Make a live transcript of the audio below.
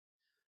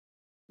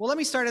Well, let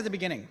me start at the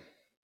beginning.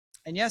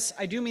 And yes,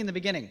 I do mean the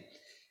beginning.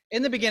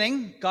 In the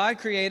beginning, God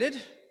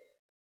created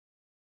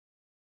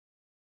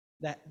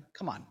that.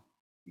 Come on.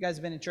 You guys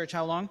have been in church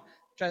how long?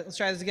 Let's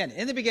try this again.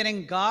 In the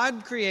beginning,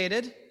 God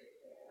created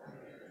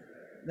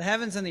the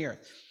heavens and the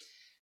earth.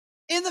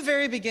 In the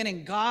very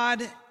beginning,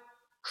 God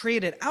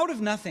created out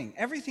of nothing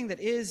everything that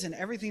is and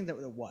everything that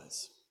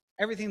was,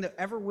 everything that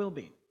ever will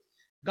be.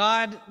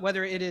 God,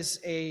 whether it is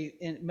a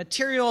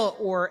material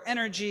or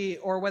energy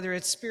or whether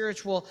it's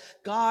spiritual,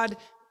 God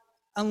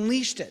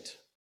unleashed it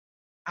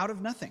out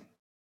of nothing.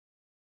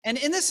 And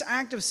in this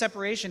act of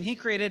separation, he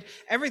created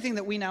everything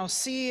that we now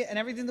see and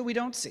everything that we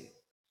don't see.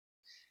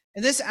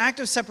 In this act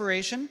of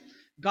separation,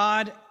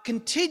 God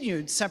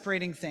continued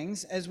separating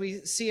things as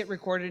we see it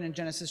recorded in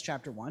Genesis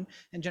chapter 1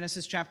 and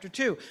Genesis chapter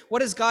 2. What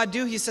does God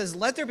do? He says,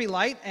 let there be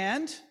light,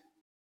 and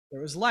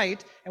there was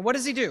light. And what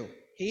does he do?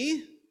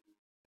 He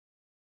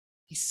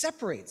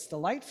separates the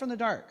light from the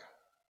dark.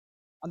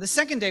 On the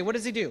second day, what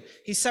does he do?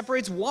 He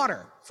separates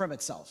water from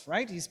itself,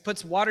 right? He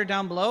puts water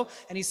down below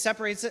and he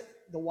separates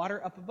the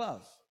water up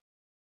above.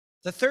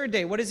 The third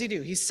day, what does he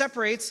do? He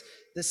separates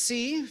the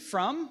sea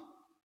from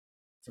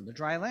the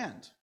dry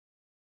land.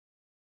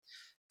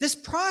 This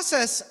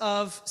process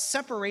of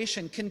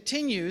separation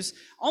continues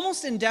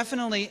almost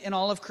indefinitely in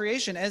all of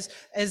creation as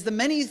the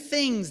many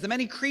things, the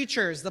many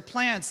creatures, the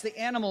plants, the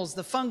animals,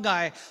 the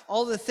fungi,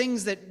 all the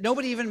things that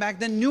nobody even back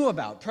then knew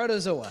about,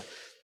 protozoa.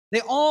 They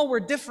all were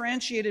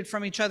differentiated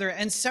from each other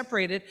and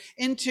separated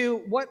into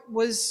what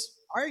was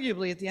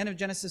arguably at the end of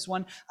Genesis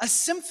 1, a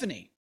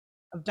symphony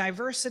of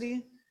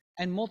diversity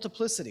and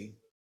multiplicity.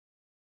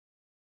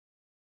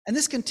 And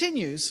this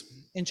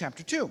continues in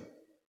chapter 2.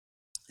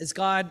 As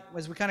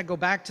we kind of go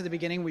back to the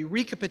beginning, we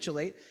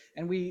recapitulate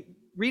and we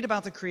read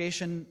about the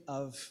creation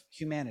of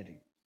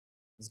humanity.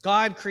 As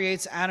God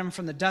creates Adam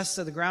from the dust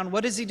of the ground,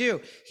 what does he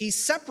do? He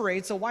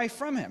separates a wife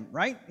from him,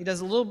 right? He does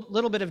a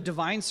little bit of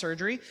divine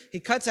surgery. He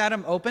cuts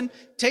Adam open,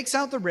 takes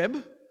out the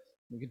rib.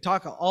 We could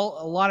talk a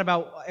lot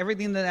about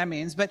everything that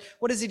means, but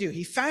what does he do?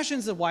 He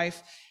fashions a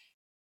wife,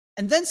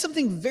 and then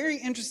something very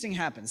interesting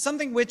happens,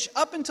 something which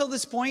up until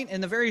this point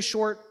in the very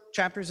short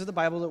chapters of the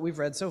Bible that we've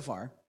read so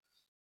far,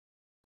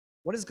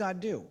 what does God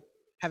do?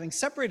 Having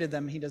separated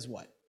them, he does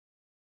what?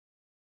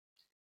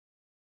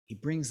 He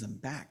brings them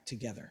back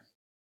together.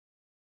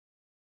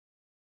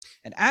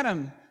 And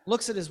Adam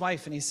looks at his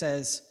wife and he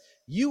says,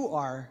 you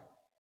are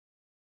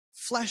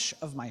flesh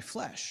of my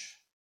flesh,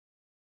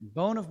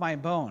 bone of my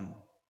bone.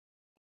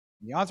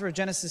 The author of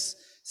Genesis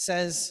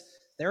says,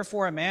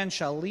 therefore a man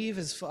shall leave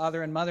his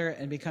father and mother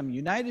and become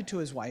united to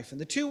his wife, and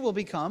the two will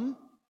become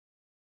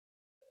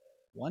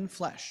one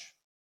flesh.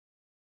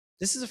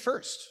 This is a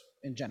first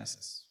in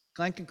Genesis.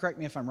 Glenn can correct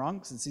me if I'm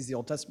wrong, since he's the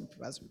Old Testament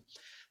professor.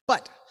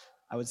 But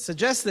I would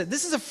suggest that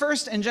this is a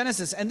first in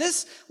Genesis. And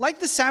this, like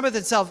the Sabbath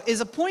itself,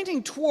 is a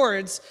pointing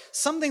towards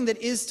something that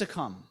is to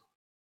come.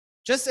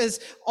 Just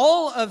as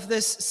all of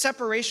this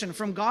separation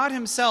from God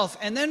himself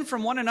and then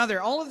from one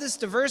another, all of this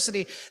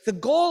diversity, the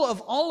goal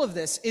of all of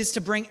this is to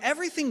bring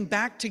everything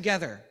back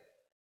together.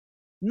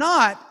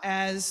 Not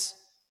as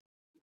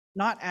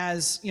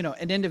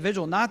an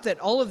individual, not that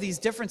all of these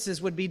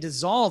differences would be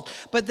dissolved,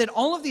 but that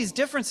all of these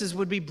differences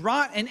would be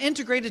brought and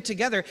integrated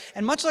together,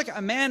 and much like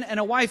a man and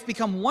a wife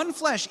become one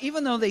flesh,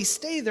 even though they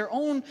stay their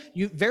own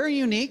very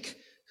unique,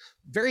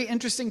 very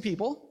interesting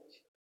people,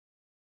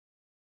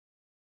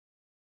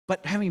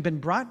 but having been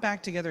brought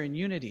back together in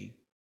unity,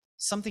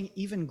 something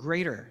even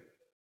greater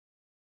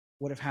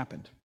would have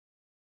happened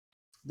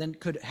than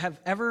could have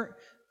ever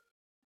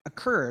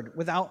occurred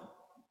without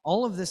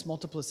all of this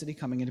multiplicity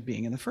coming into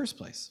being in the first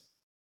place.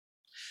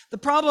 The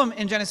problem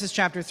in Genesis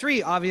chapter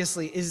 3,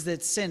 obviously, is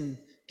that sin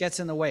gets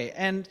in the way.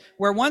 And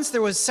where once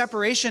there was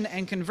separation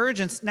and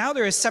convergence, now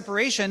there is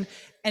separation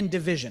and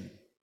division.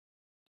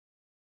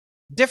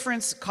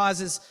 Difference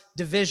causes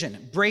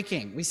division,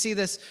 breaking. We see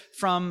this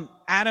from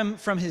Adam,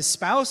 from his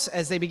spouse,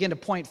 as they begin to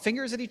point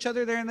fingers at each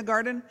other there in the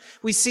garden.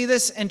 We see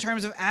this in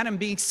terms of Adam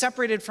being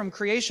separated from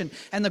creation,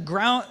 and the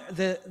ground,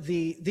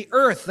 the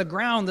earth, the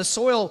ground, the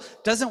soil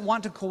doesn't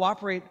want to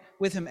cooperate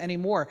with him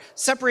anymore.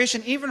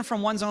 Separation even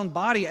from one's own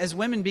body, as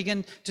women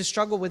begin to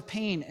struggle with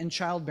pain and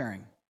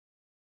childbearing.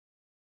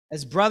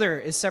 As brother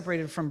is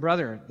separated from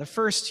brother. The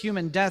first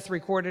human death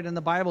recorded in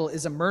the Bible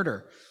is a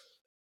murder,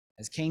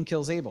 as Cain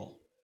kills Abel.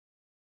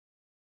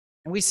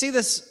 And we see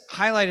this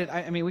highlighted.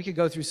 I mean, we could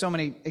go through so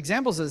many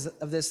examples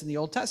of this in the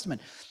Old Testament.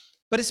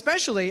 But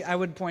especially, I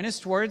would point us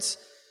towards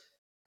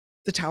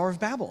the Tower of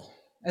Babel.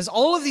 As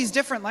all of these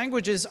different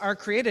languages are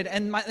created,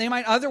 and they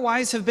might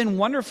otherwise have been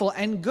wonderful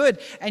and good,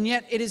 and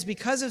yet it is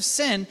because of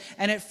sin,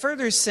 and it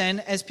furthers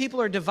sin as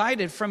people are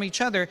divided from each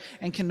other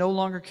and can no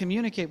longer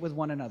communicate with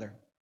one another.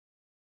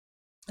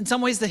 In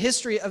some ways, the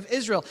history of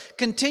Israel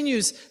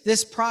continues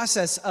this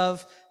process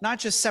of not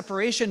just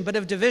separation, but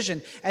of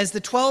division, as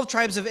the 12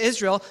 tribes of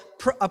Israel,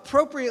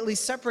 appropriately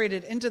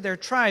separated into their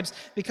tribes,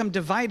 become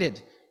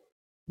divided,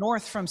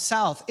 north from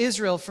south,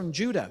 Israel from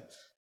Judah,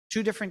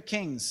 two different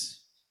kings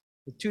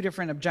with two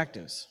different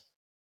objectives.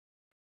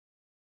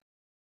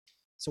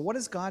 So what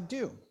does God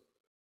do?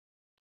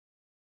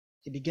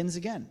 he begins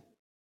again.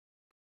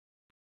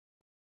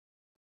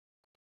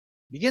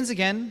 He begins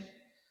again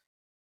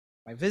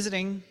by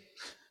visiting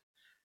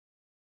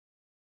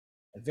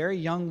a very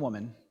young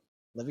woman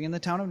living in the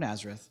town of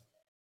Nazareth.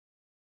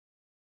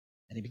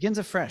 And he begins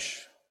afresh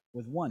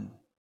with one.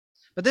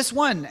 But this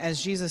one,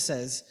 as Jesus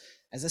says,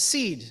 as a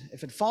seed,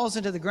 if it falls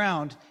into the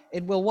ground,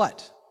 it will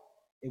what?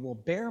 It will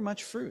bear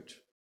much fruit.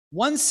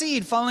 One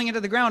seed falling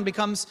into the ground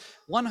becomes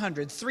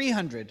 100,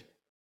 300,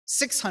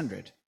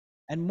 600,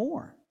 and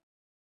more.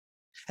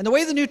 And the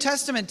way the New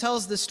Testament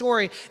tells the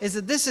story is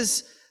that this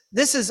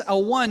is a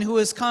one who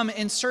has come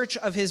in search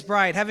of his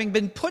bride, having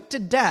been put to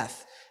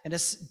death in a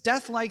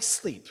death-like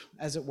sleep,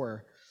 as it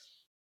were,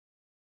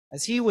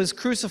 as he was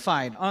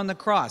crucified on the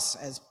cross,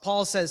 as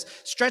Paul says,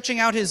 stretching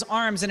out his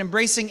arms and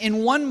embracing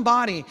in one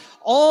body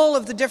all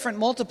of the different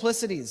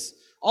multiplicities,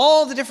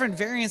 all the different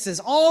variances,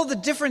 all the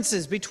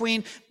differences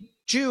between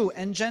Jew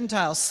and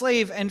Gentile,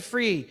 slave and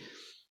free,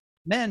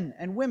 men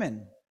and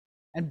women,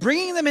 and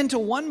bringing them into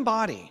one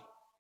body.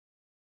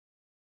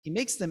 He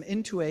makes them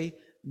into a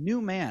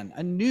new man,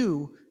 a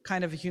new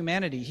kind of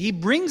humanity. He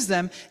brings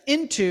them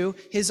into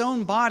his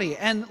own body.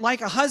 And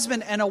like a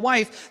husband and a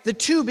wife, the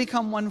two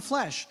become one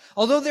flesh.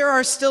 Although there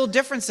are still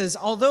differences,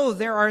 although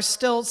there are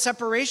still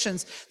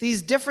separations,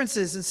 these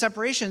differences and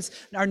separations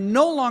are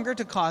no longer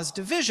to cause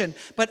division,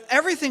 but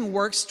everything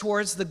works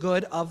towards the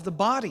good of the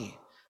body.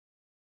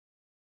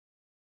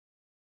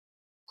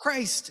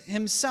 Christ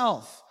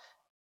himself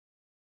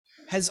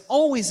has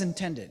always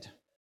intended,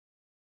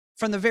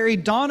 from the very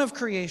dawn of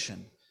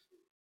creation,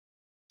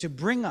 to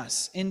bring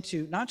us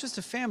into not just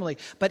a family,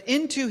 but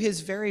into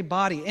his very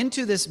body,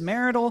 into this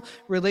marital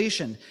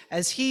relation.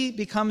 As he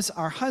becomes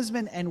our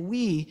husband and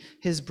we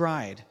his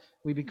bride,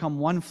 we become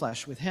one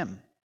flesh with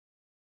him.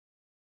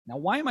 Now,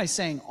 why am I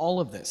saying all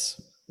of this?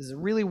 This is a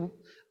really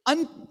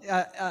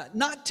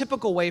not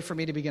typical way for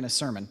me to begin a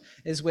sermon,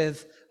 is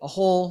with a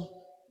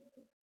whole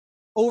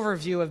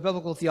overview of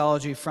biblical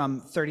theology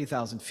from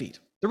 30,000 feet.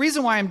 The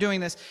reason why I'm doing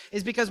this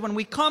is because when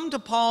we come to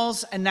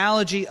Paul's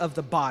analogy of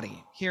the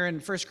body here in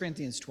 1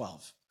 Corinthians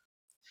 12,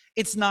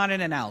 it's not an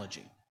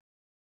analogy.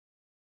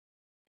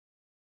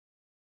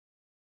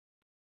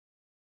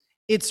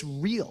 It's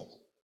real.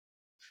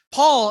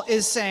 Paul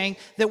is saying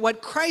that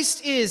what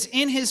Christ is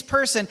in his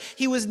person,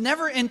 he was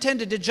never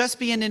intended to just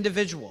be an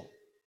individual.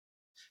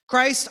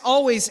 Christ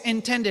always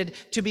intended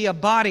to be a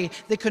body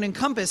that could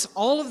encompass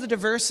all of the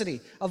diversity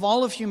of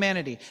all of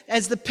humanity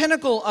as the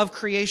pinnacle of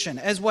creation,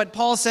 as what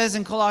Paul says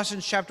in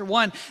Colossians chapter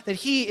 1, that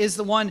he is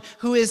the one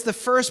who is the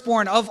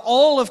firstborn of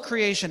all of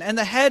creation and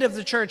the head of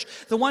the church,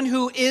 the one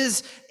who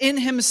is in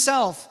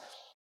himself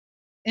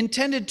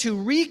intended to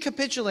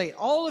recapitulate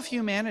all of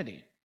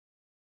humanity.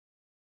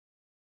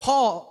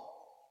 Paul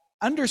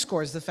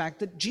underscores the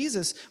fact that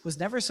Jesus was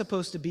never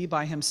supposed to be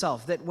by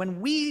himself, that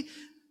when we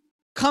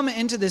come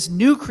into this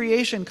new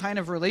creation kind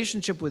of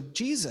relationship with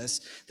Jesus,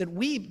 that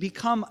we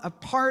become a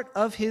part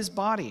of his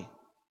body.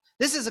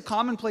 This is a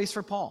commonplace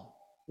for Paul.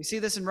 We see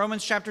this in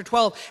Romans chapter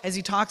 12 as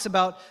he talks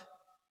about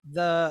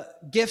the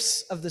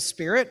gifts of the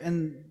Spirit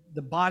and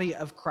the body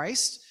of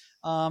Christ.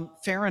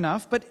 Fair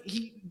enough, but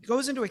he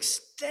goes into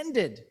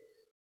extended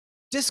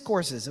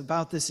discourses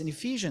about this in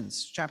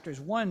Ephesians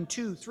chapters 1,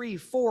 2, 3,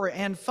 4,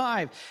 and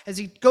 5, as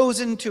he goes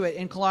into it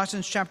in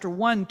Colossians chapter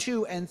 1,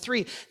 2, and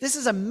 3. This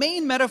is a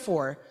main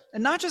metaphor,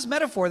 and not just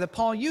metaphor, that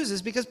Paul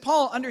uses, because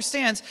Paul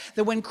understands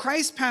that when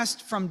Christ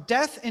passed from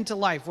death into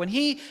life, when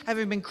he,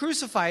 having been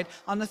crucified,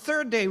 on the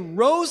third day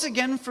rose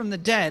again from the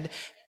dead,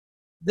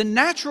 the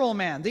natural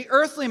man, the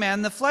earthly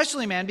man, the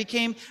fleshly man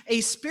became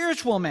a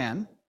spiritual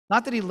man.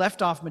 Not that he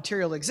left off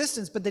material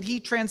existence, but that he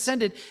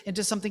transcended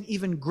into something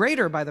even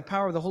greater by the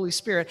power of the Holy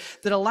Spirit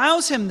that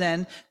allows him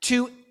then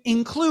to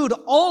include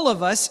all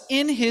of us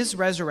in his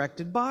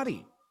resurrected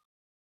body.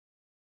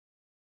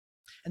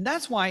 And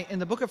that's why in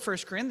the book of 1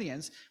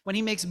 Corinthians, when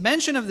he makes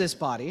mention of this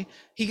body,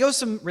 he goes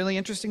some really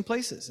interesting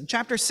places. In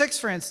chapter 6,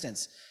 for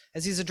instance,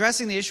 as he's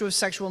addressing the issue of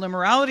sexual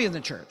immorality in the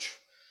church,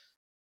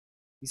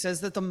 he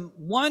says that the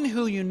one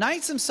who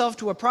unites himself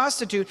to a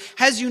prostitute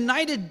has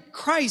united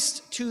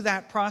Christ to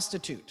that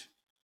prostitute.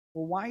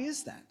 Well, why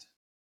is that?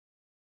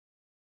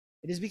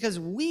 It is because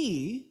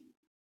we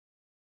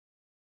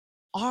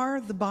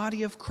are the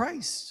body of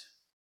Christ.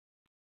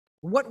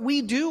 What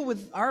we do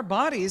with our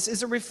bodies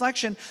is a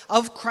reflection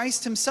of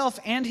Christ himself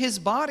and his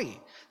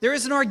body. There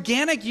is an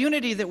organic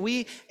unity that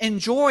we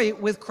enjoy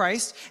with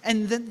Christ,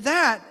 and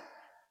that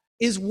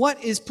is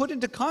what is put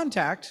into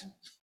contact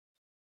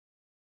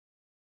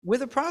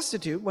with a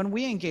prostitute when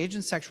we engage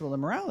in sexual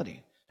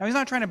immorality. Now, he's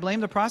not trying to blame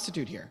the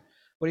prostitute here.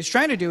 What he's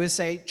trying to do is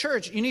say,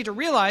 church, you need to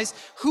realize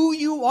who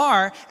you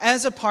are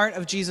as a part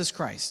of Jesus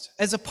Christ,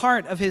 as a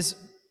part of his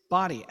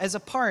body, as a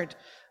part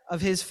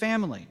of his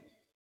family.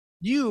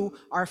 You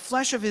are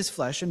flesh of his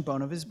flesh and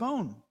bone of his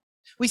bone.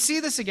 We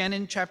see this again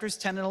in chapters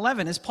 10 and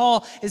 11 as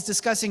Paul is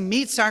discussing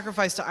meat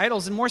sacrificed to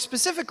idols, and more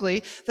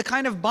specifically, the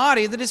kind of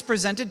body that is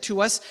presented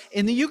to us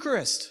in the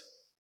Eucharist.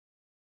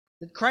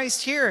 That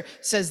Christ here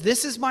says,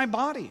 this is my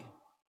body,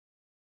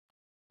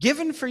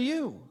 given for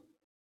you.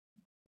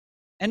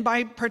 And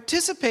by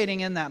participating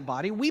in that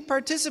body, we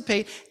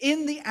participate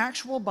in the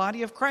actual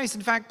body of Christ.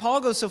 In fact,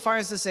 Paul goes so far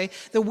as to say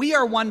that we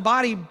are one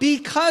body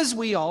because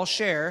we all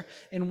share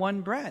in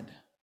one bread.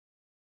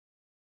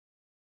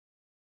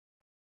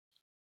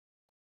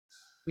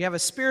 We have a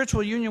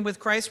spiritual union with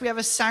Christ. We have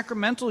a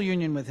sacramental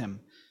union with him.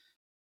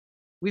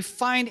 We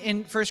find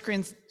in 1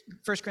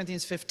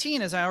 Corinthians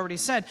 15, as I already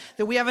said,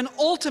 that we have an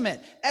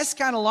ultimate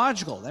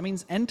eschatological, that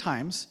means end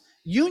times,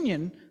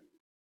 union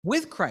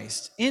with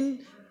Christ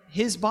in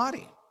his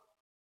body.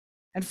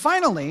 And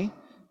finally,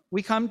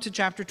 we come to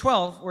chapter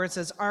 12, where it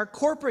says our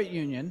corporate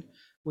union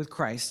with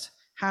Christ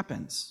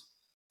happens.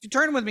 If you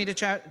turn with me to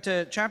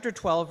chapter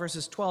 12,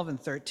 verses 12 and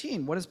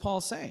 13, what does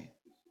Paul say?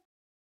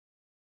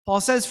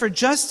 Paul says, for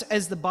just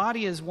as the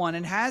body is one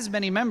and has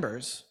many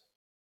members,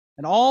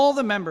 and all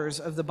the members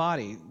of the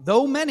body,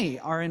 though many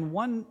are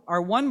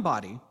one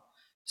body,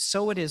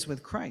 so it is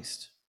with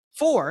Christ.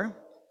 For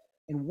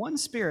in one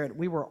spirit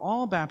we were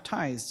all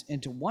baptized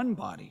into one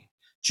body,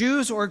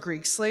 Jews or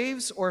Greeks,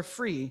 slaves or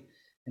free,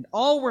 and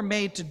all were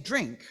made to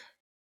drink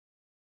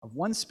of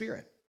one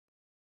spirit.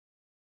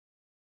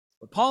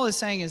 What Paul is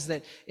saying is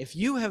that if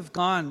you have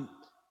gone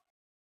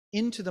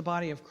into the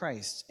body of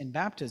Christ in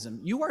baptism,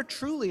 you are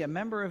truly a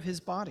member of his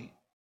body.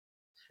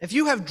 If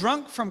you have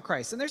drunk from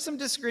Christ, and there's some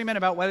disagreement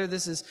about whether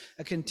this is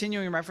a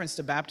continuing reference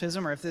to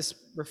baptism or if this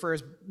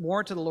refers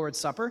more to the Lord's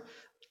Supper.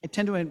 I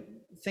tend to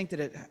think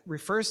that it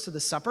refers to the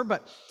supper,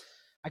 but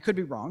I could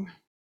be wrong.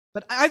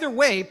 But either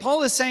way,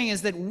 Paul is saying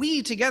is that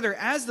we together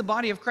as the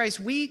body of Christ,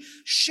 we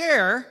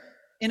share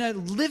in a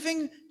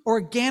living,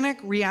 organic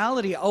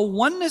reality, a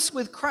oneness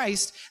with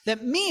Christ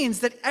that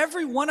means that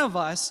every one of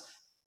us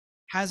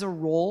has a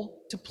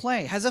role to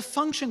play, has a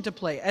function to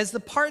play as the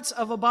parts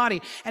of a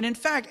body. And in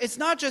fact, it's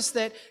not just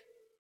that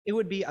it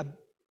would be a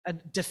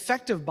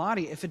defective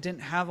body if it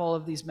didn't have all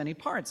of these many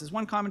parts. As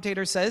one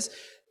commentator says,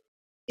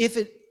 if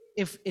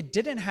it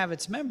didn't have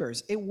its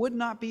members, it would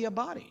not be a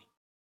body.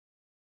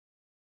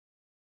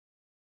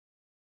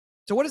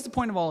 So what is the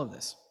point of all of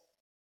this?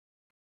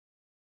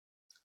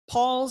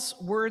 Paul's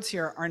words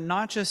here are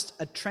not just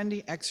a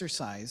trendy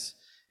exercise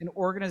in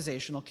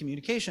organizational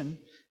communication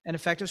and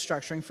effective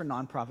structuring for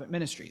nonprofit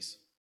ministries.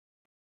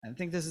 I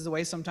think this is the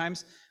way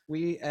sometimes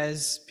we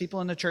as people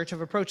in the church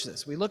have approached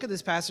this. We look at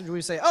this passage and we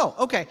say, oh,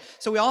 okay,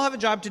 so we all have a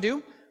job to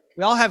do.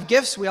 We all have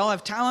gifts. We all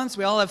have talents.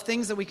 We all have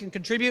things that we can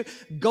contribute.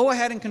 Go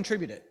ahead and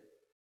contribute it.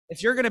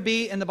 If you're going to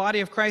be in the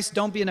body of Christ,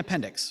 don't be an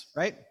appendix,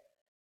 right?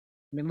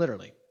 I mean,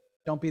 literally.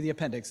 Don't be the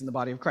appendix in the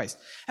body of Christ.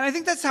 And I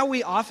think that's how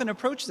we often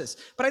approach this.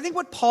 But I think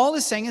what Paul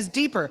is saying is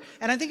deeper.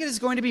 And I think it is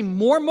going to be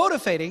more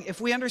motivating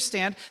if we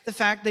understand the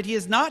fact that he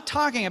is not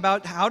talking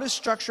about how to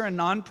structure a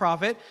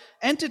nonprofit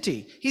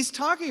entity. He's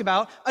talking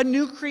about a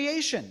new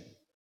creation.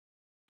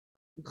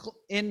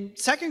 In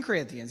 2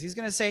 Corinthians, he's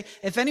going to say,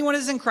 if anyone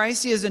is in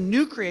Christ, he is a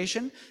new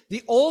creation.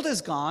 The old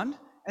is gone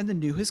and the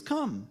new has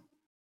come.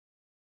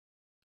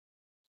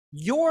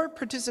 Your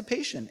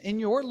participation in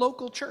your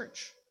local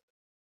church,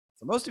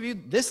 for most of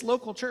you, this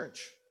local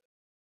church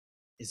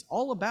is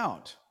all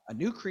about a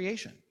new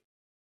creation.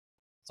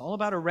 It's all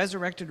about a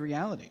resurrected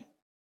reality.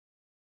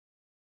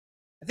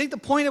 I think the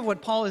point of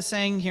what Paul is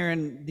saying here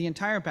in the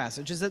entire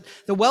passage is that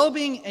the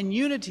well-being and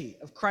unity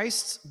of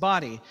Christ's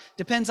body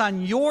depends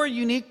on your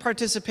unique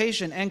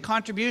participation and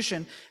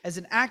contribution as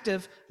an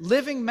active,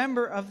 living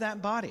member of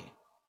that body.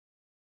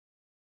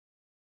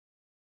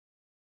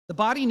 The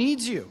body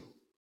needs you.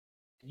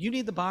 You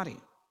need the body.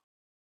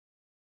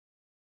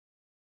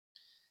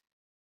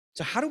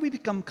 So how do we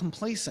become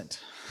complacent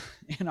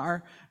in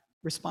our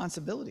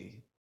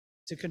responsibility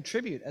to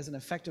contribute as an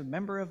effective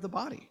member of the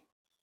body?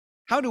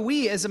 How do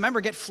we as a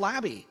member get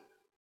flabby?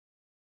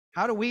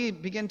 How do we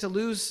begin to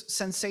lose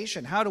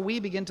sensation? How do we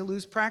begin to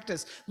lose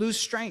practice, lose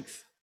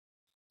strength?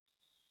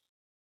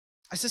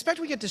 I suspect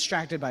we get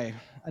distracted by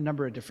a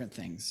number of different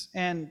things.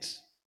 And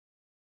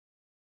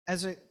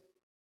as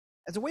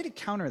a way to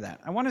counter that,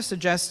 I want to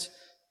suggest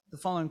the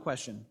following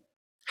question.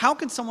 How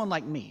can someone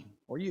like me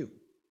or you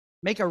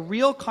make a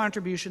real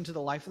contribution to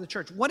the life of the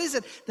church? What is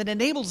it that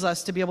enables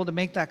us to be able to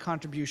make that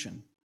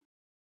contribution?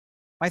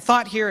 My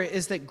thought here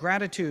is that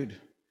gratitude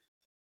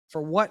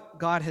for what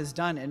God has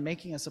done in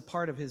making us a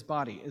part of his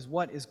body is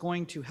what is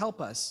going to help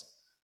us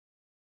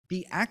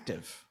be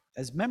active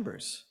as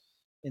members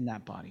in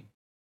that body.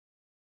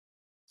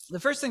 The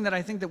first thing that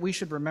I think that we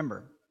should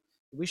remember,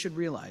 we should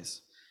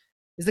realize,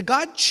 is that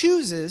God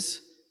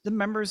chooses the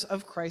members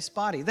of Christ's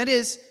body. That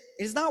is,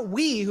 it is not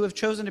we who have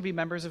chosen to be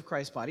members of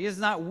Christ's body. It is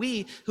not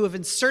we who have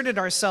inserted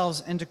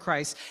ourselves into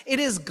Christ. It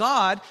is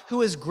God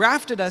who has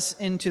grafted us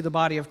into the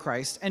body of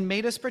Christ and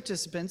made us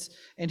participants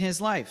in his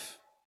life.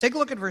 Take a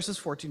look at verses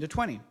 14 to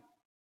 20.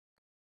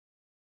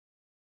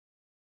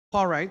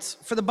 Paul writes,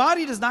 "For the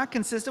body does not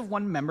consist of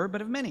one member,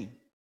 but of many.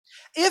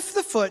 If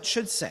the foot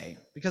should say,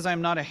 'Because I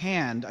am not a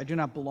hand, I do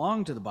not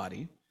belong to the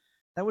body,'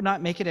 that would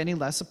not make it any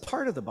less a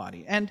part of the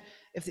body. And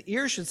if the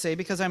ear should say,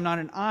 'Because I am not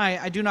an eye,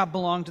 I do not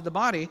belong to the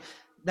body,'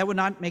 that would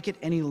not make it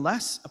any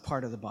less a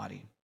part of the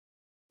body.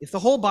 If the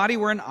whole body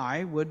were an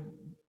eye, would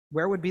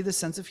Where would be the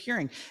sense of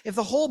hearing? If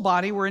the whole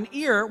body were an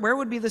ear, where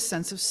would be the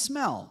sense of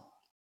smell?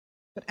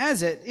 But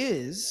as it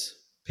is,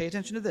 pay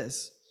attention to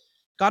this,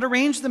 God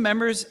arranged the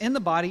members in the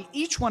body,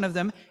 each one of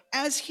them,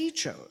 as he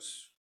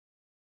chose.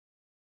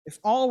 If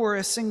all were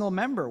a single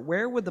member,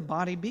 where would the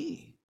body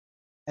be?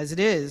 As it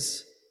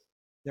is,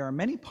 there are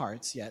many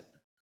parts, yet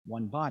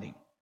one body.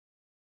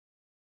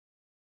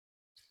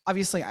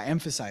 Obviously, I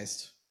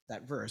emphasized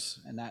that verse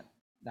and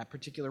that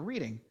particular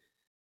reading.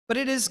 But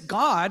it is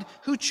God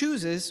who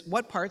chooses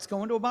what parts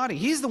go into a body.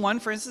 He's the one,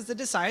 for instance, that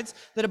decides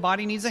that a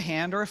body needs a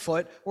hand or a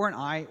foot or an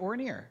eye or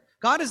an ear.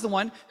 God is the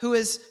one who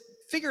has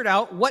figured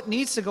out what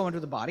needs to go into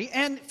the body,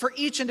 and for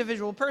each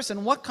individual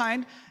person, what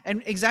kind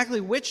and exactly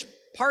which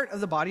part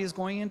of the body is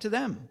going into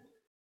them.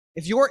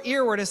 If your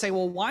ear were to say,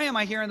 well, why am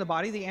I here in the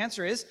body? The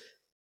answer is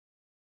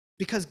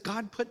because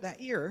God put that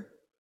ear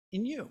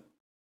in you.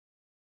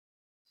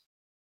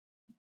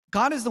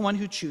 God is the one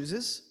who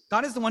chooses.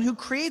 God is the one who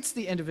creates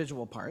the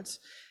individual parts.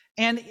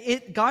 And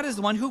God is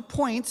the one who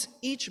points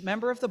each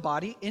member of the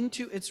body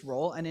into its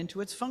role and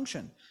into its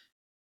function.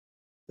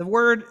 The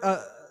word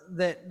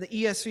that the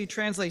ESV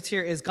translates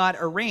here is God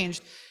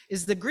arranged,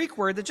 is the Greek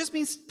word that just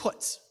means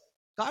puts.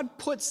 God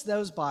puts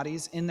those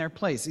bodies in their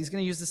place. He's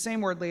going to use the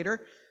same word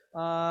later,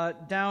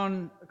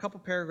 down a couple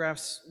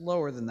paragraphs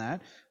lower than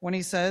that, when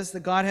he says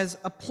that God has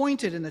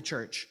appointed in the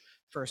church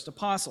first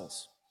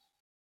apostles.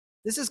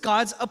 This is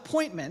God's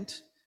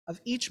appointment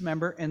of each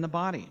member in the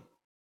body,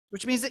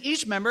 which means that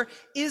each member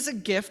is a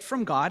gift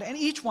from God, and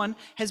each one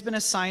has been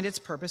assigned its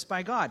purpose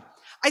by God.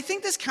 I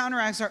think this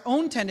counteracts our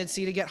own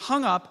tendency to get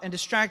hung up and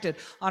distracted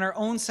on our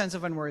own sense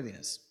of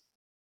unworthiness.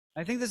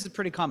 I think this is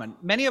pretty common.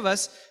 Many of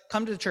us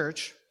come to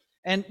church,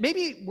 and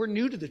maybe we're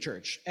new to the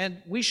church,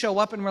 and we show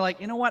up and we're like,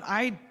 you know what,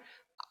 I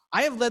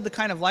have led the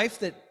kind of life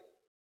that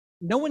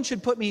no one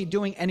should put me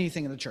doing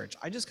anything in the church.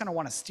 I just kind of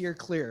want to steer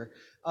clear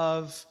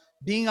of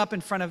being up in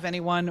front of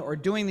anyone or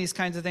doing these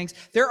kinds of things.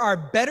 There are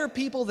better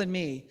people than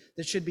me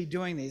that should be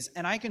doing these,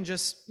 and I can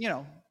just,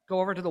 go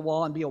over to the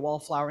wall and be a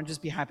wallflower and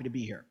just be happy to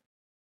be here.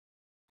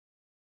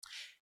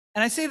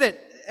 And I say that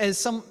as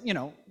some,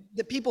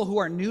 the people who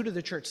are new to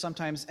the church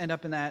sometimes end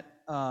up in that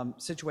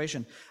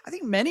situation. I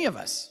think many of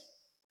us,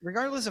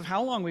 regardless of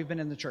how long we've been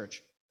in the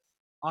church,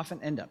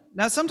 often end up.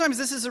 Now, sometimes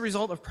this is a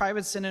result of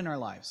private sin in our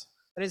lives.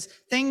 That is,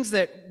 things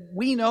that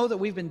we know that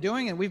we've been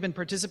doing and we've been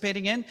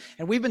participating in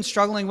and we've been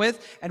struggling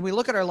with, and we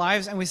look at our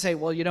lives and we say,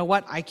 well, you know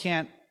what? I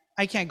can't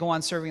go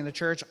on serving in the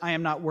church. I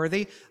am not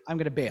worthy. I'm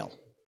going to bail.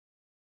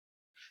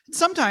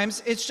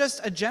 Sometimes it's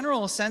just a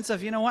general sense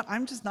of, you know what?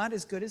 I'm just not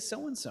as good as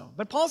so-and-so.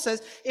 But Paul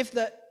says, if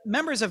the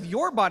members of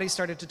your body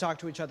started to talk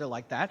to each other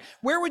like that,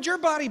 where would your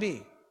body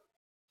be?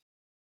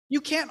 You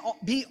can't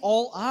be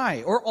all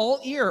eye or all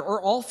ear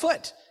or all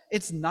foot.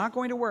 It's not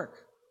going to work.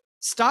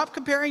 Stop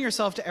comparing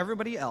yourself to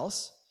everybody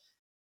else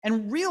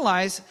and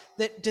realize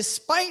that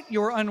despite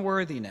your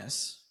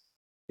unworthiness,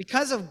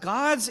 because of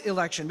God's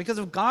election, because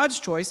of God's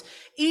choice,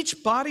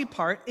 each body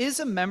part is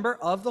a member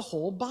of the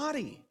whole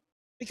body.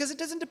 Because it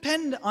doesn't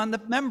depend on the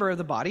member of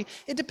the body,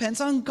 it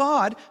depends on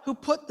God who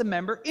put the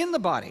member in the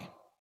body.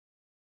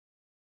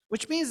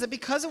 Which means that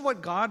because of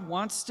what God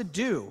wants to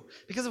do,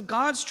 because of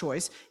God's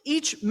choice,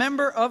 each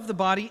member of the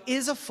body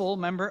is a full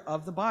member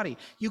of the body.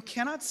 You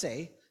cannot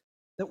say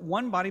that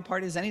one body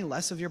part is any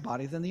less of your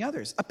body than the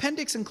others,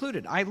 appendix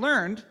included. I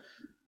learned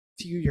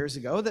a few years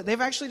ago that they've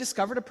actually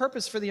discovered a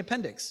purpose for the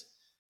appendix.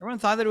 Everyone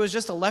thought that it was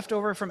just a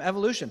leftover from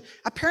evolution.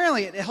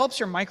 Apparently, it helps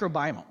your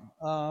microbiome,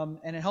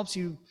 and it helps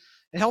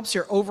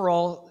your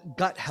overall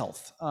gut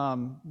health.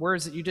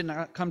 Words that you did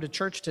not come to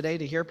church today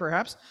to hear,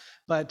 perhaps,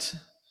 but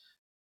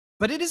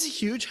it is a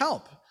huge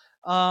help,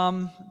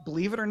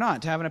 believe it or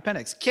not, to have an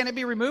appendix. Can it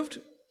be removed?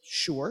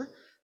 Sure.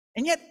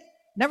 And yet,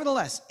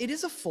 nevertheless, it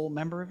is a full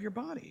member of your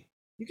body.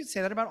 You could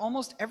say that about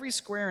almost every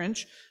square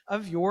inch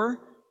of your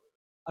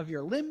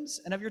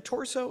limbs and of your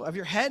torso, of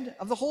your head,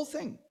 of the whole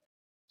thing.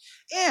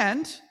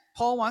 And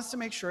Paul wants to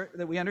make sure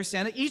that we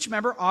understand that each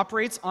member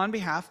operates on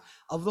behalf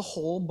of the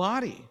whole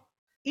body.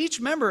 Each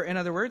member, in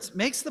other words,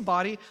 makes the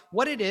body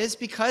what it is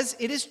because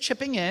it is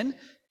chipping in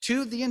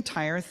to the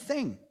entire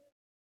thing.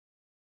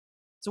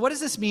 So what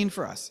does this mean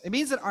for us? It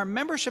means that our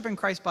membership in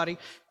Christ's body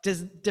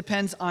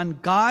depends on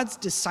God's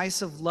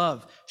decisive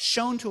love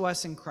shown to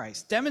us in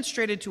Christ,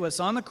 demonstrated to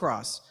us on the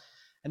cross,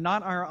 and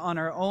not on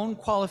our own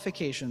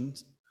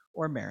qualifications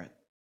or merit.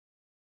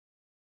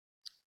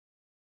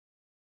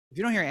 If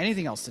you don't hear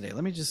anything else today,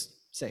 let me just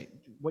say,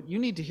 what you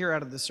need to hear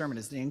out of this sermon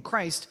is that in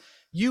Christ,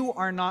 you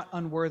are not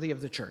unworthy of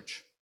the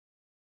church.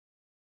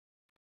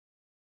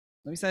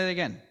 Let me say that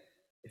again.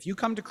 If you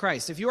come to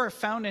Christ, if you are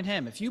found in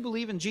him, if you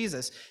believe in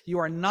Jesus, you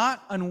are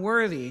not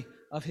unworthy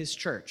of his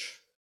church.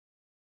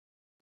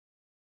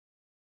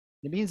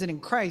 It means that in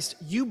Christ,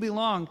 you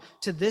belong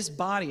to this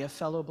body of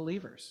fellow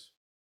believers.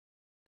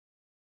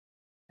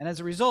 And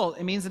as a result,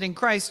 it means that in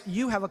Christ,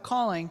 you have a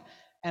calling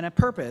and a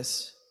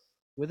purpose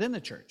within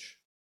the church.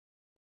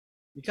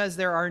 Because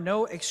there are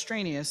no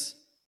extraneous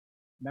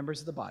members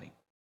of the body.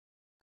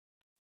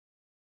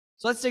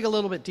 So let's dig a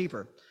little bit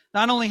deeper.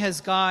 Not only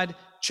has God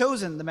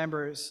chosen the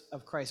members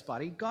of Christ's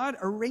body. God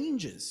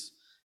arranges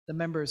the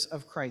members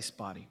of Christ's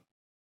body.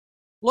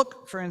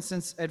 Look, for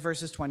instance, at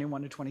verses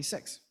 21 to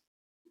 26.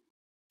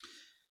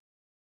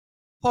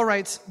 Paul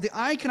writes, "The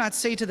eye cannot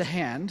say to the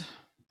hand,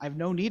 I have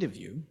no need of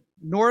you,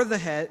 nor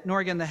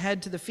again the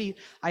head to the feet,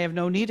 I have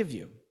no need of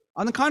you.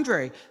 On the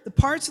contrary, the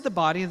parts of the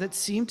body that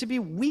seem to be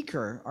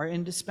weaker are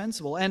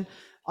indispensable, and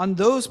on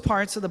those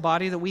parts of the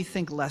body that we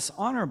think less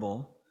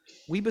honorable,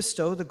 we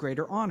bestow the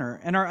greater honor,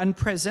 and our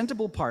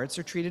unpresentable parts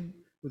are treated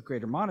with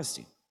greater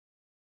modesty,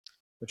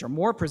 which our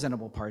more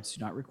presentable parts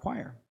do not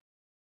require.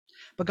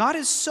 But God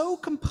has so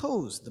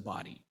composed the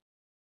body,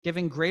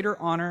 giving greater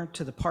honor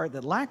to the part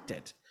that lacked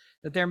it,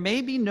 that there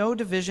may be no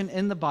division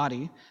in the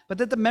body, but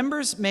that the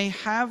members may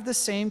have the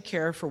same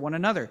care for one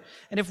another.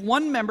 And if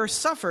one member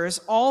suffers,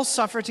 all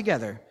suffer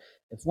together.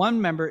 If one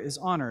member is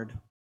honored,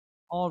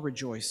 all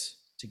rejoice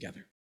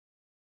together."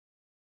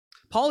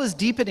 Paul is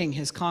deepening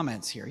his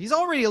comments here. He's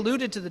already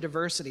alluded to the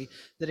diversity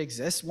that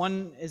exists.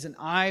 One is an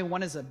eye,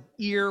 one is an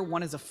ear,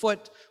 one is a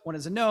foot, one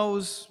is a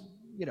nose,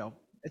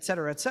 et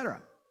cetera, et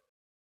cetera.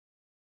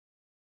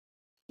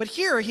 But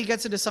here he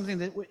gets into something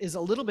that is a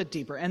little bit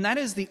deeper, and that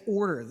is the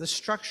order, the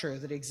structure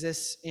that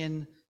exists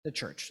in the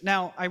church.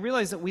 Now, I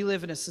realize that we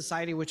live in a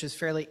society which is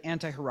fairly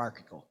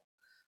anti-hierarchical.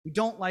 We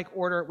don't like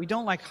order, we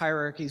don't like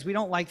hierarchies, we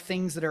don't like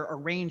things that are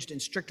arranged in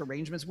strict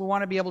arrangements. We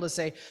want to be able to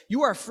say,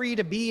 you are free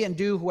to be and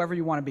do whoever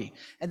you want to be.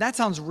 And that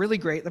sounds really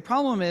great. The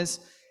problem is,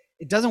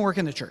 it doesn't work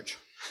in the church.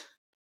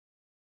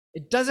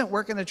 It doesn't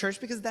work in the church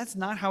because that's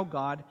not how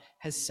God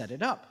has set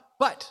it up.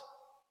 But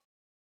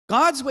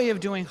God's way of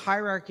doing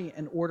hierarchy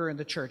and order in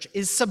the church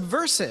is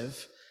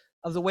subversive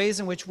of the ways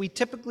in which we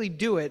typically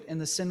do it in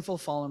the sinful,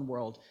 fallen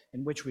world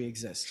in which we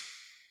exist.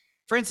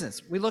 For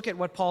instance, we look at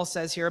what Paul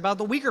says here about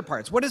the weaker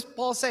parts. What does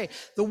Paul say?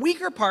 The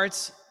weaker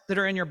parts that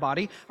are in your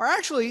body are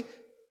actually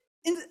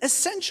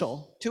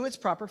essential to its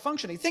proper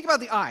functioning. Think about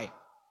the eye.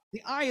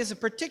 The eye is a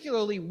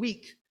particularly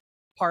weak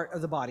part of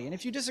the body. And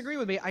if you disagree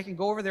with me, I can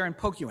go over there and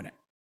poke you in it.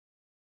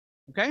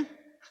 Okay?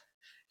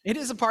 It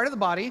is a part of the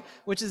body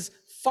which is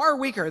far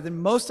weaker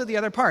than most of the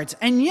other parts,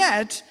 and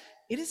yet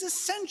it is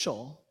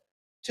essential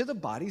to the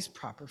body's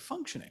proper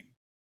functioning.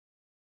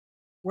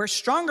 Where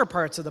stronger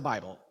parts of the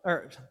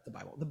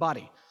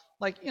body,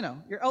 like,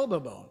 your elbow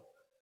bone.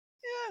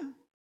 Yeah,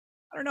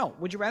 I don't know.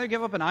 Would you rather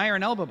give up an eye or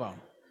an elbow bone?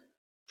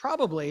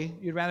 Probably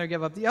you'd rather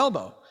give up the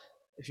elbow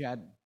if you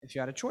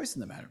had a choice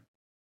in the matter.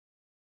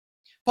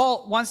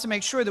 Paul wants to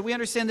make sure that we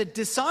understand that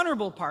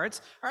dishonorable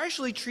parts are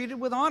actually treated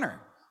with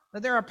honor.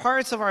 That there are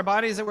parts of our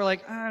bodies that we're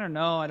like, I don't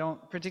know, I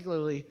don't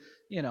particularly,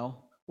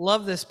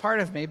 love this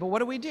part of me, but what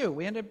do?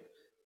 We end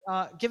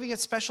up giving it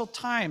special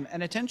time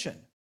and attention.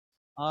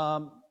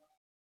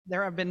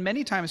 There have been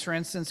many times, for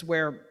instance,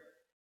 where,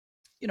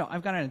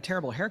 I've gotten a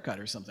terrible haircut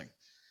or something,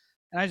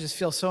 and I just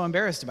feel so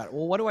embarrassed about it.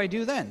 Well, what do I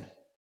do then?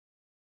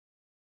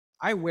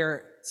 I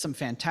wear some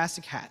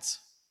fantastic hats,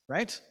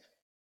 right?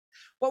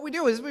 What we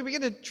do is we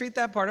begin to treat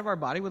that part of our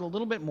body with a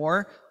little bit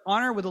more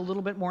honor, with a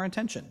little bit more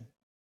attention.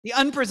 The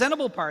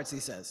unpresentable parts, he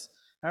says,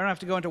 I don't have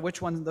to go into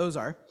which ones those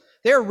are,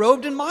 they are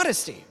robed in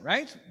modesty,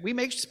 right? We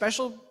take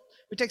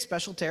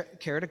special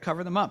care to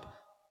cover them up.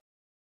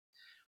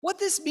 What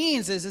this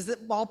means is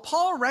that while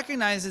Paul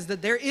recognizes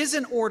that there is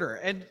an order,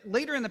 and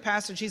later in the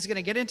passage he's going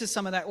to get into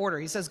some of that order.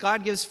 He says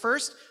God gives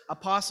first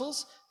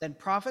apostles, then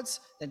prophets,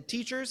 then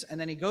teachers, and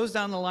then he goes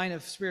down the line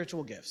of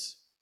spiritual gifts.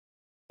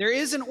 There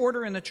is an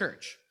order in the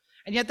church,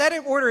 and yet that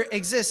order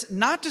exists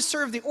not to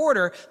serve the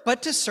order,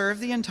 but to serve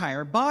the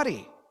entire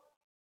body.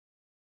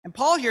 And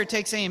Paul here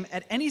takes aim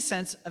at any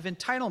sense of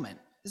entitlement.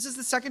 This is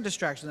the second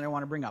distraction that I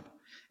want to bring up.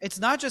 It's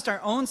not just our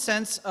own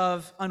sense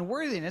of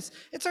unworthiness,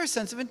 it's our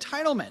sense of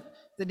entitlement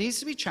that needs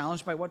to be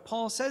challenged by what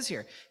Paul says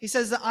here. He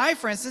says the eye,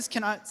 for instance,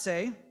 cannot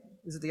say,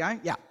 is it the eye?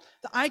 Yeah.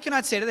 The eye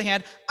cannot say to the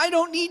hand, I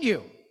don't need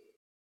you,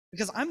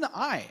 because I'm the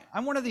eye.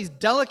 I'm one of these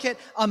delicate,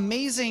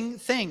 amazing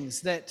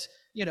things that,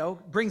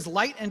 brings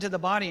light into the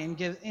body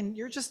and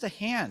you're just a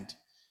hand.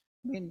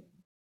 I mean,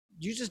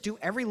 you just do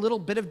every little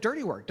bit of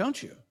dirty work,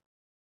 don't you?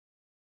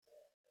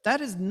 That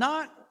is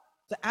not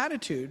the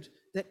attitude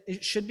that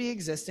it should be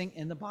existing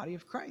in the body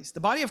of Christ. The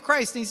body of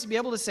Christ needs to be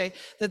able to say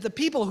that the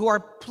people who are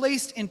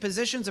placed in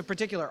positions of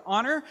particular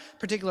honor,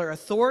 particular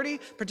authority,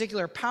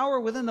 particular power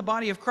within the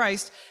body of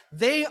Christ,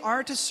 they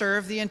are to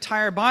serve the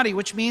entire body,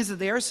 which means that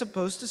they are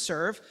supposed to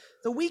serve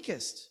the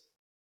weakest.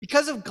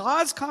 Because of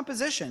God's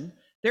composition,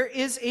 there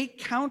is a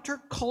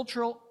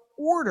countercultural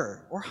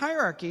order or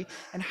hierarchy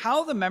in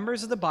how the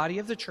members of the body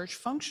of the church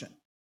function.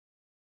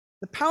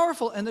 The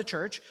powerful in the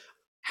church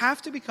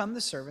have to become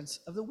the servants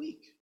of the weak.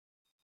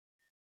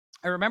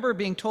 I remember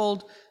being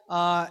told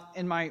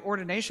in my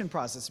ordination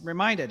process,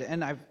 reminded,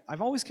 and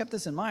I've always kept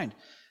this in mind,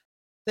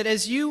 that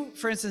as you,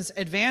 for instance,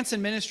 advance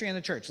in ministry in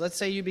the church, let's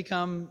say you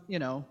become,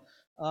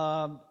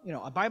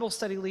 a Bible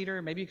study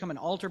leader, maybe you become an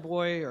altar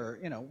boy, or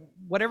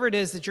whatever it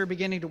is that you're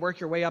beginning to work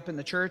your way up in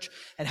the church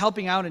and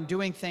helping out and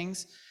doing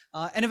things,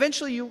 and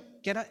eventually you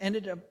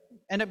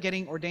end up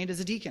getting ordained as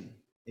a deacon,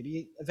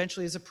 maybe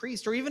eventually as a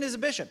priest, or even as a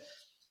bishop.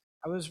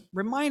 I was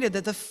reminded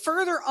that the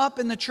further up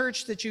in the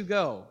church that you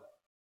go,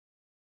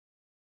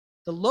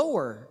 the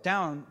lower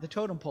down the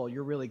totem pole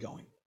you're really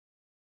going.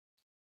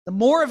 The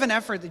more of an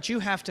effort that you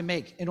have to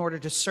make in order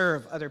to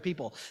serve other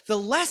people, the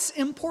less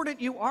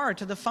important you are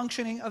to the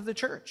functioning of the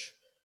church.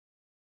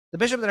 The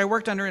bishop that I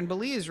worked under in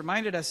Belize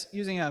reminded us,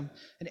 using an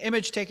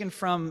image taken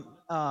from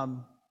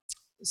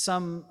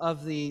some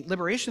of the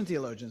liberation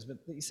theologians, but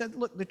he said,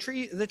 look, the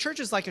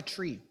church is like a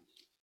tree,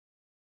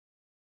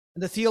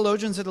 and the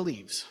theologians are the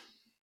leaves.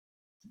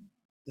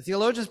 The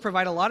theologians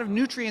provide a lot of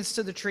nutrients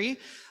to the tree,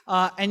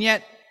 and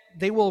yet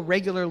they will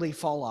regularly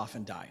fall off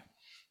and die.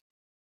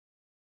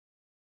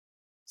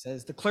 It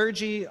says the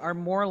clergy are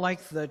more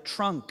like the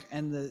trunk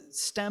and the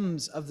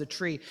stems of the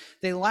tree.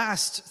 They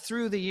last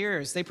through the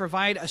years. They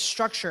provide a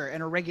structure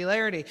and a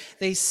regularity.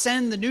 They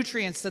send the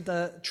nutrients that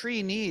the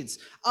tree needs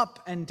up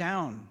and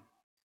down.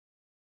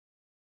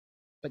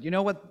 But you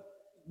know what?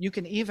 You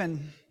can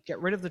even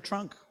get rid of the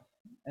trunk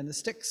and the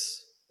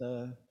sticks,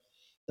 the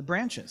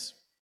branches,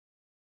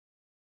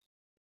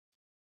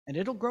 and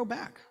it'll grow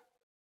back.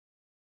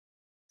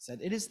 It said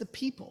it is the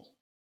people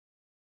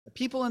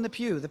in the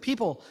pew, the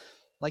people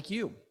like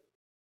you,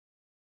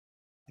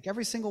 like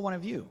every single one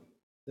of you,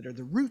 that are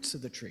the roots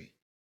of the tree.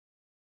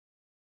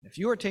 If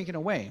you are taken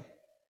away,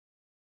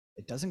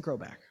 it doesn't grow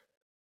back.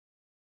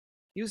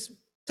 He was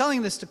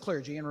telling this to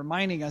clergy and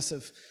reminding us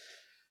of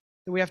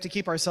that we have to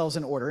keep ourselves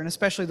in order, and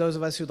especially those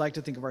of us who'd like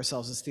to think of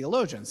ourselves as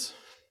theologians,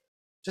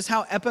 just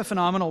how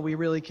epiphenomenal we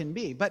really can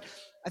be. But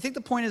I think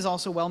the point is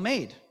also well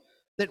made,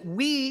 that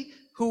we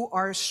who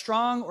are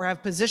strong or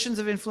have positions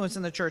of influence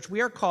in the church,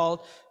 we are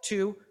called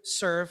to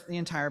serve the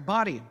entire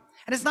body.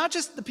 And it's not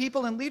just the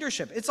people in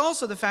leadership. It's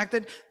also the fact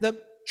that the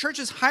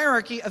church's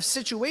hierarchy of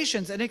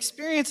situations and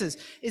experiences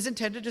is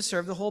intended to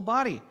serve the whole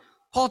body.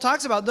 Paul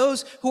talks about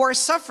those who are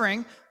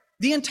suffering.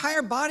 The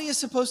entire body is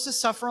supposed to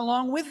suffer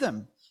along with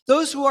them.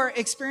 Those who are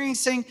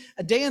experiencing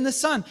a day in the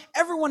sun,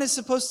 everyone is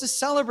supposed to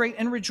celebrate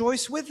and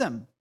rejoice with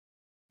them.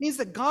 It means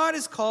that God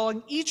is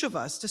calling each of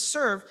us to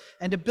serve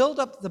and to build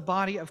up the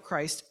body of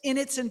Christ in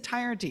its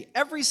entirety,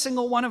 every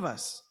single one of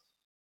us.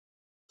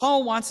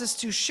 Paul wants us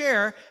to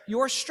share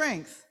your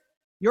strength,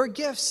 your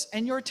gifts,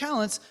 and your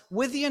talents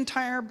with the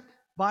entire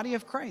body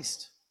of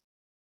Christ.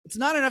 It's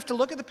not enough to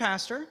look at the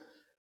pastor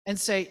and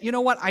say, you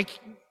know what,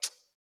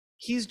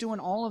 he's doing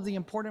all of the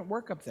important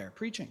work up there,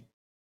 preaching.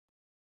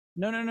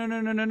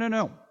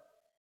 No.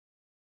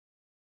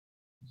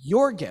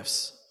 Your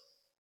gifts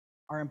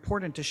are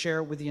important to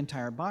share with the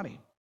entire body.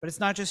 But it's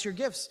not just your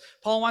gifts.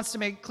 Paul wants to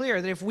make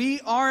clear that if we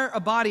are a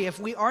body, if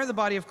we are the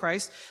body of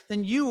Christ,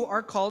 then you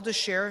are called to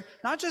share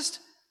not just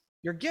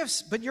your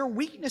gifts, but your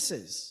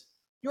weaknesses,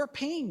 your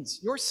pains,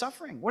 your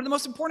suffering. One of the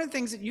most important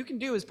things that you can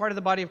do as part of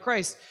the body of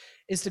Christ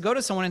is to go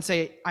to someone and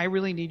say, I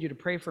really need you to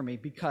pray for me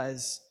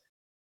because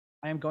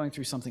I am going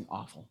through something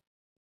awful.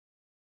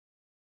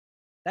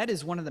 That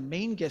is one of the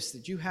main gifts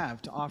that you have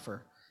to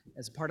offer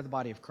as a part of the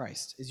body of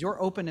Christ, is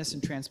your openness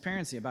and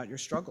transparency about your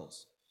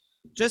struggles,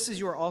 just as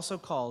you are also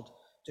called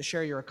to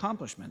share your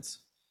accomplishments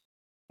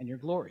and your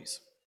glories.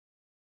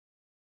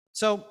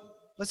 So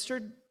let's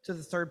turn to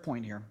the third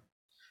point here.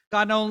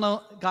 God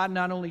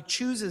not only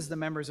chooses the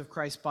members of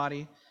Christ's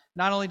body,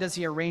 not only does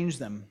he arrange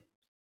them,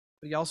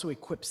 but he also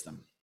equips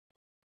them.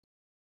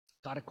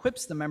 God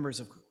equips the members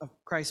of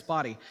Christ's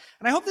body.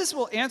 And I hope this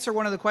will answer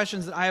one of the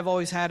questions that I have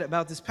always had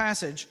about this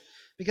passage,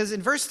 because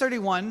in verse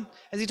 31,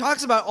 as he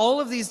talks about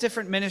all of these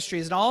different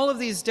ministries and all of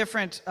these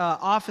different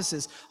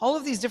offices, all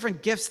of these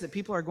different gifts that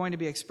people are going to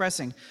be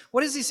expressing,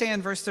 what does he say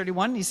in verse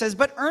 31? He says,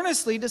 but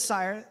earnestly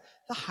desire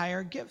the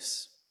higher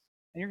gifts.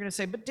 And you're going to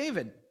say, but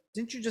David,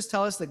 didn't you just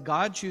tell us that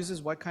God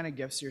chooses what kind of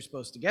gifts you're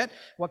supposed to get,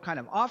 what kind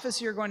of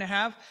office you're going to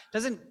have?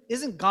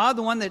 Isn't God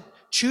the one that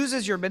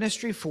chooses your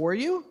ministry for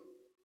you?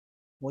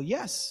 Well,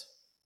 yes.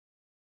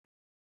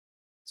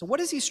 So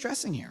what is he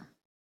stressing here?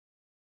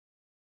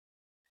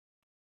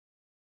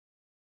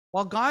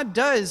 While God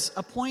does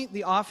appoint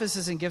the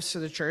offices and gifts to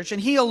the church,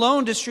 and he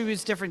alone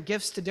distributes different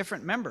gifts to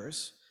different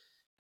members,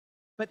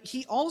 but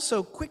he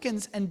also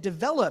quickens and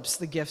develops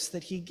the gifts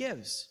that he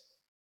gives.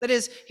 That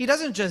is, he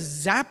doesn't just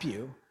zap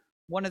you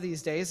one of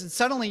these days and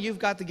suddenly you've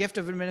got the gift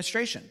of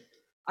administration.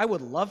 I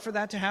would love for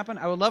that to happen.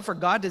 I would love for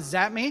God to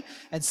zap me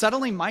and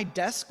suddenly my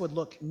desk would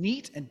look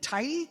neat and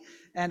tidy,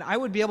 and I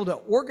would be able to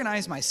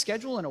organize my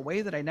schedule in a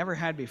way that I never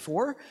had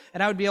before,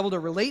 and I would be able to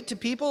relate to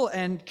people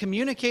and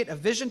communicate a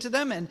vision to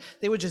them, and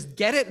they would just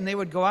get it and they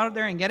would go out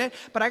there and get it.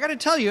 But I got to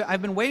tell you,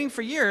 I've been waiting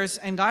for years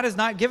and God has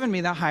not given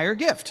me that higher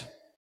gift.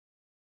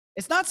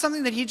 It's not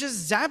something that he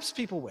just zaps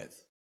people with.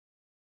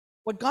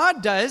 What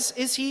God does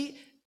is he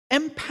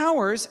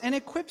empowers and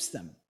equips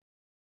them.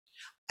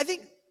 I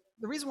think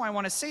the reason why I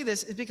want to say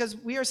this is because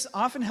we are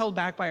often held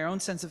back by our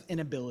own sense of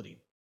inability.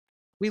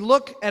 We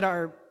look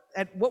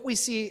at what we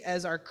see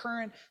as our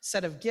current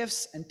set of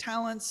gifts and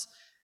talents,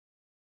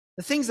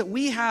 the things that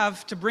we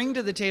have to bring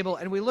to the table,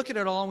 and we look at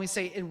it all and we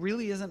say, it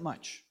really isn't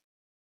much.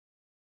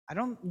 I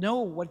don't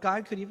know what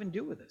God could even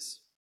do with this.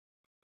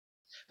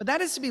 But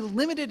that is to be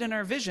limited in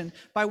our vision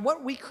by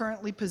what we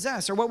currently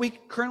possess or what we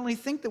currently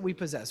think that we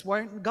possess.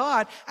 When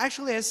God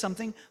actually has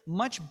something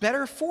much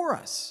better for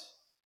us,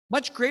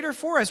 much greater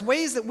for us,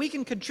 ways that we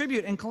can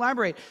contribute and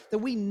collaborate that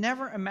we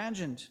never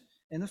imagined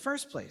in the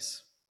first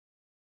place.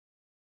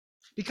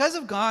 Because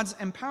of God's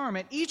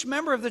empowerment, each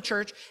member of the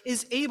church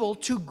is able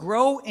to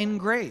grow in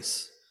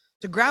grace,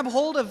 to grab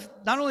hold of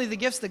not only the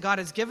gifts that God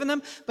has given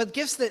them, but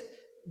gifts that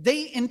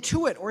they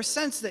intuit or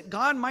sense that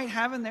God might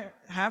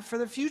have for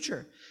the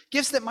future.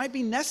 Gifts that might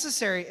be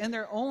necessary in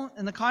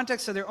the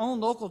context of their own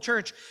local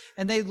church.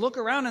 And they look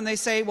around and they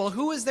say, well,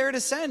 who is there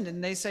to send?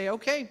 And they say,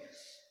 okay,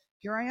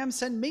 here I am,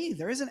 send me.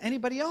 There isn't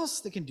anybody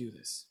else that can do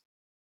this.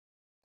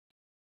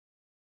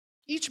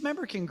 Each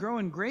member can grow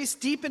in grace,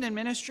 deepen in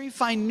ministry,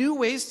 find new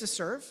ways to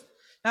serve.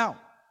 Now,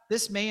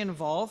 this may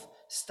involve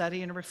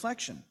study and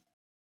reflection.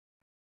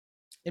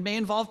 It may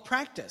involve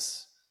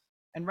practice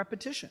and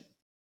repetition.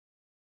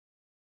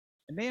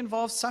 It may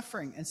involve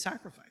suffering and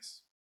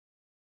sacrifice.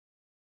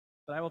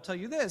 But I will tell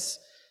you this,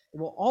 it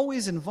will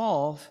always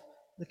involve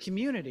the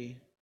community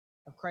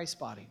of Christ's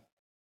body.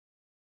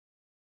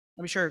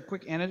 Let me share a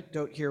quick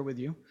anecdote here with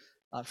you.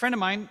 A friend of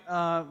mine,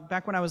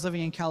 back when I was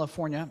living in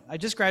California, I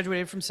just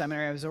graduated from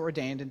seminary, I was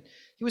ordained, and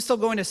he was still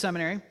going to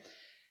seminary.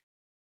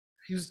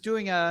 He was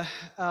doing a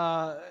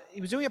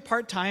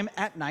part-time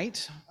at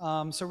night,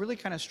 so really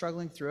kind of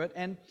struggling through it.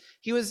 And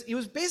he was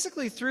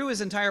basically through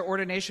his entire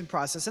ordination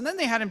process, and then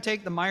they had him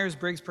take the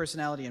Myers-Briggs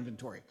personality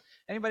inventory.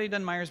 Anybody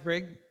done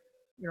Myers-Briggs?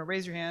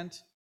 Raise your hand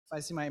if I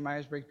see my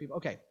Myers-Briggs people.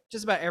 Okay,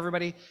 just about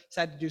everybody has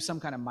had to do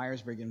some kind of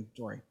Myers-Briggs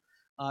inventory.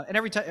 And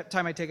every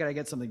time I take it, I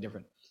get something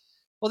different.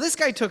 Well, this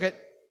guy took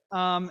it,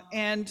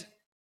 and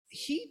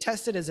he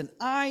tested as an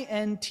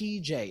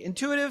INTJ,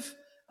 intuitive,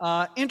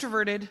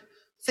 introverted,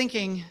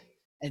 thinking,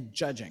 and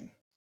judging.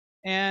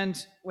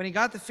 And when he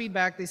got the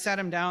feedback, they sat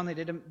him down,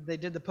 they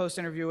did the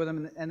post-interview with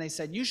him, and they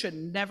said, you should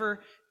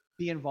never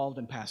be involved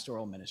in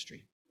pastoral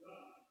ministry.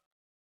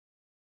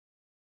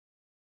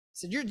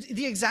 He said, you're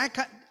the exact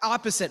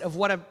opposite of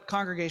what a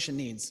congregation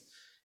needs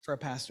for a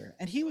pastor.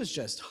 And he was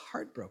just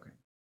heartbroken.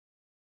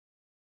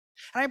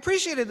 And I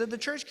appreciated that the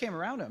church came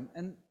around him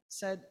and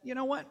said, you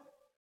know what,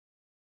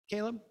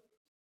 Caleb?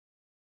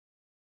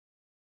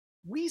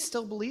 We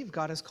still believe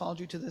God has called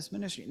you to this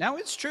ministry. Now,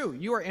 it's true,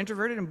 you are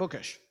introverted and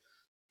bookish.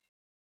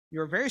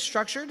 You're very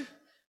structured, and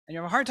you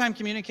have a hard time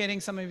communicating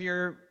some of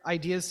your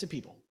ideas to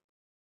people.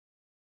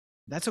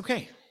 That's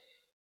okay.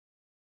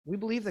 We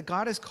believe that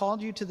God has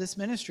called you to this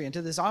ministry and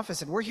to this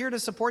office, and we're here to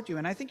support you,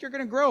 and I think you're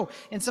going to grow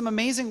in some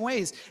amazing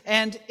ways.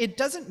 And it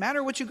doesn't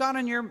matter what you got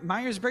on your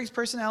Myers-Briggs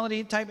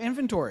personality type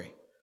inventory,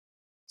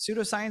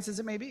 pseudoscience as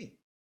it may be.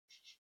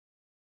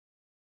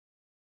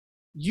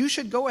 You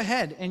should go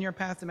ahead in your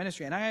path to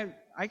ministry. And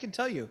I can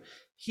tell you,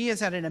 he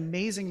has had an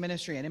amazing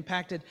ministry and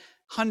impacted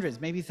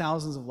hundreds, maybe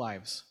thousands of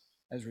lives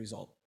as a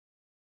result.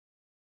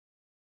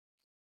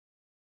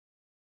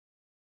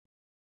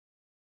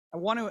 I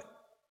want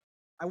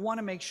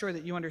to make sure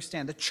that you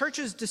understand the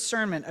church's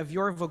discernment of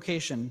your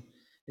vocation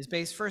is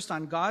based first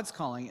on God's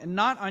calling and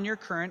not on your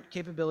current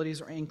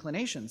capabilities or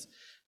inclinations.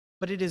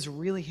 But it is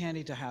really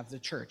handy to have the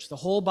church, the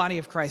whole body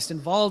of Christ,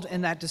 involved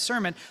in that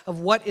discernment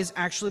of what is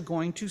actually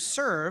going to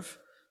serve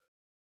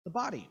the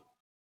body.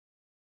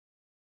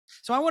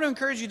 So I want to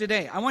encourage you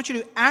today. I want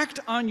you to act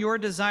on your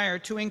desire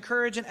to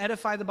encourage and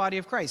edify the body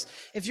of Christ.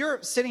 If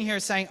you're sitting here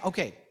saying,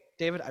 okay,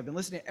 David, I've been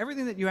listening to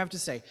everything that you have to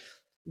say.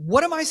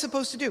 What am I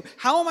supposed to do?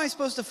 How am I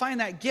supposed to find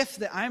that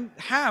gift that I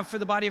have for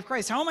the body of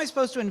Christ? How am I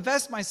supposed to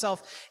invest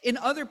myself in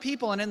other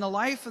people and in the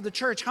life of the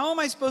church? How am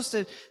I supposed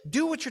to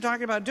do what you're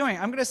talking about doing?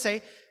 I'm going to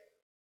say,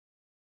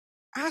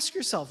 ask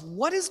yourself,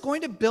 what is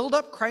going to build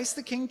up Christ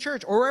the King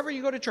Church, or wherever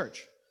you go to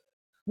church?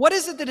 What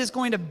is it that is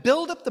going to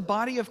build up the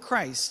body of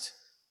Christ?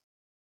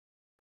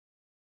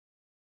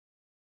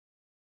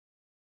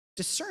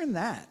 Discern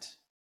that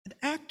and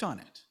act on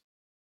it.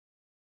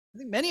 I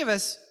think many of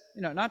us,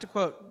 not to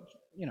quote,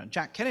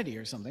 Jack Kennedy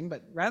or something,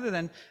 but rather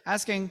than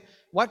asking,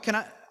 what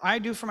can I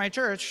do for my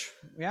church?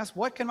 We ask,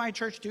 what can my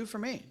church do for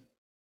me?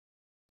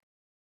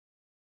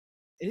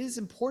 It is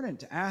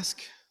important to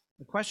ask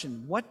the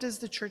question, what does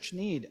the church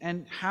need?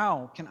 And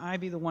how can I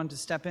be the one to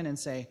step in and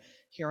say,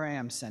 here I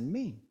am, send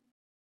me?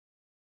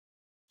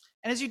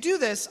 And as you do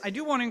this, I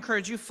do want to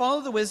encourage you,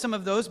 follow the wisdom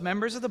of those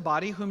members of the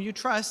body whom you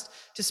trust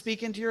to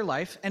speak into your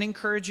life and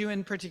encourage you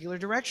in particular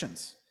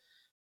directions.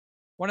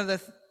 One of the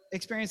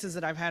experiences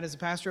that I've had as a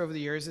pastor over the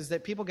years is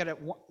that people get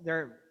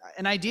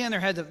an idea in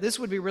their head that this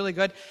would be really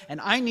good and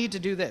I need to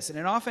do this. And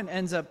it often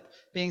ends up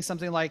being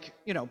something like,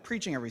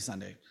 preaching every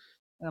Sunday.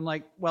 And I'm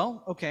like,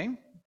 well, okay,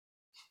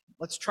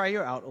 let's try you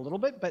out a little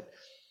bit, but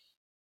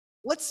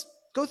let's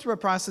go through a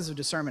process of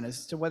discernment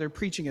as to whether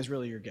preaching is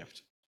really your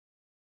gift.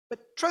 But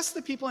trust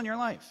the people in your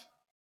life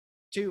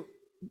who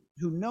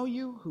know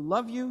you, who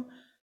love you,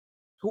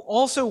 who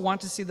also want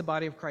to see the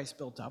body of Christ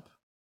built up,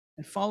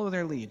 and follow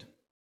their lead.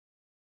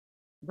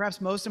 Perhaps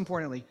most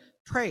importantly,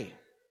 pray.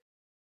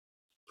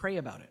 Pray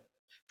about it.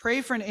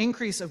 Pray for an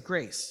increase of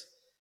grace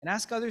and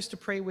ask others to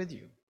pray with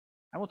you.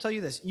 I will tell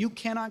you this, you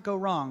cannot go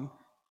wrong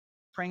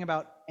praying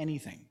about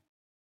anything,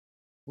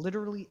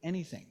 literally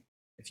anything.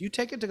 If you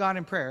take it to God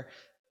in prayer,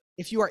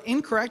 if you are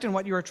incorrect in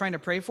what you are trying to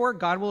pray for,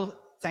 God will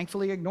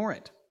thankfully ignore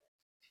it.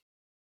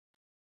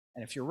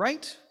 And if you're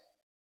right,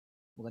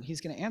 well, then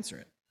he's going to answer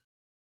it.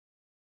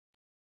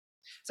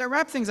 As I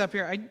wrap things up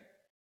here,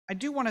 I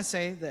do want to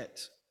say that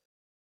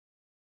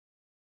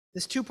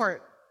this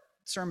two-part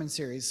sermon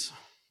series,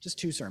 just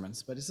 2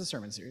 sermons, but it's a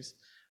sermon series,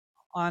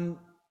 on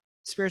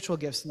spiritual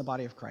gifts in the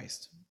body of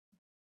Christ.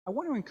 I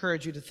want to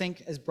encourage you to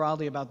think as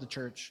broadly about the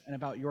church and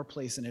about your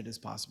place in it as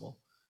possible.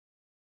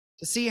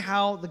 To see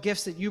how the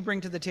gifts that you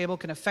bring to the table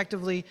can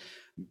effectively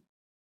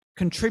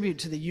contribute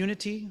to the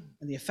unity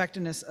and the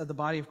effectiveness of the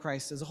body of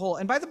Christ as a whole.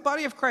 And by the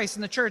body of Christ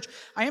in the church,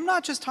 I am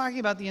not just talking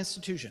about the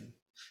institution.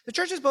 The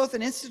church is both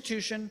an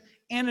institution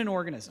and an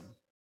organism.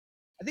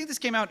 I think this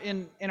came out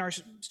in our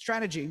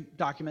strategy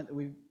document that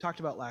we talked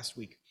about last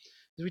week.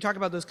 We talk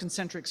about those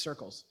concentric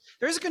circles.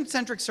 There is a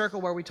concentric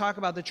circle where we talk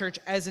about the church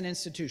as an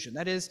institution,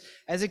 that is,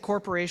 as a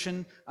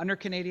corporation under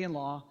Canadian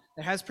law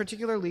that has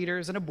particular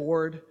leaders and a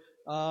board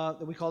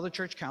that we call the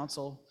church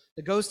council,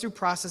 that goes through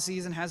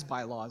processes and has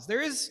bylaws.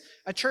 There is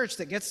a church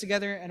that gets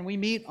together and we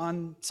meet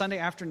on Sunday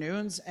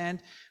afternoons, and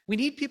we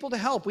need people to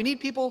help. We need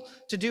people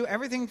to do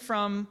everything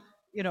from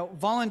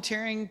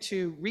volunteering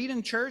to read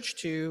in church,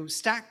 to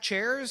stack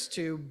chairs,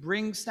 to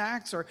bring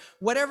snacks, or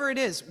whatever it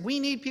is. We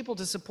need people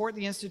to support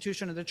the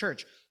institution of the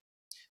church.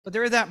 But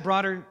there is that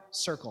broader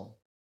circle,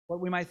 what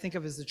we might think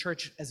of as the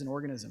church as an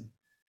organism,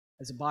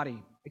 as a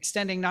body,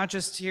 extending not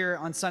just here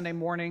on Sunday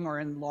morning or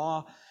in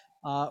law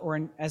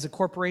or as a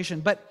corporation,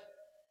 but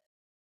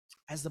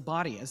as the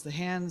body, as the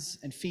hands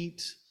and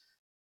feet,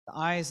 the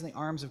eyes and the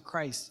arms of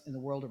Christ in the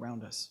world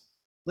around us,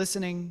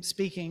 listening,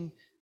 speaking,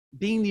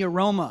 being the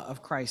aroma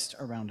of Christ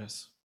around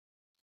us.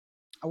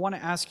 I want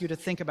to ask you to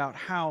think about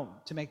how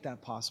to make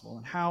that possible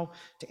and how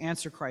to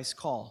answer Christ's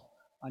call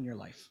on your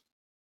life.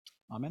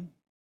 Amen.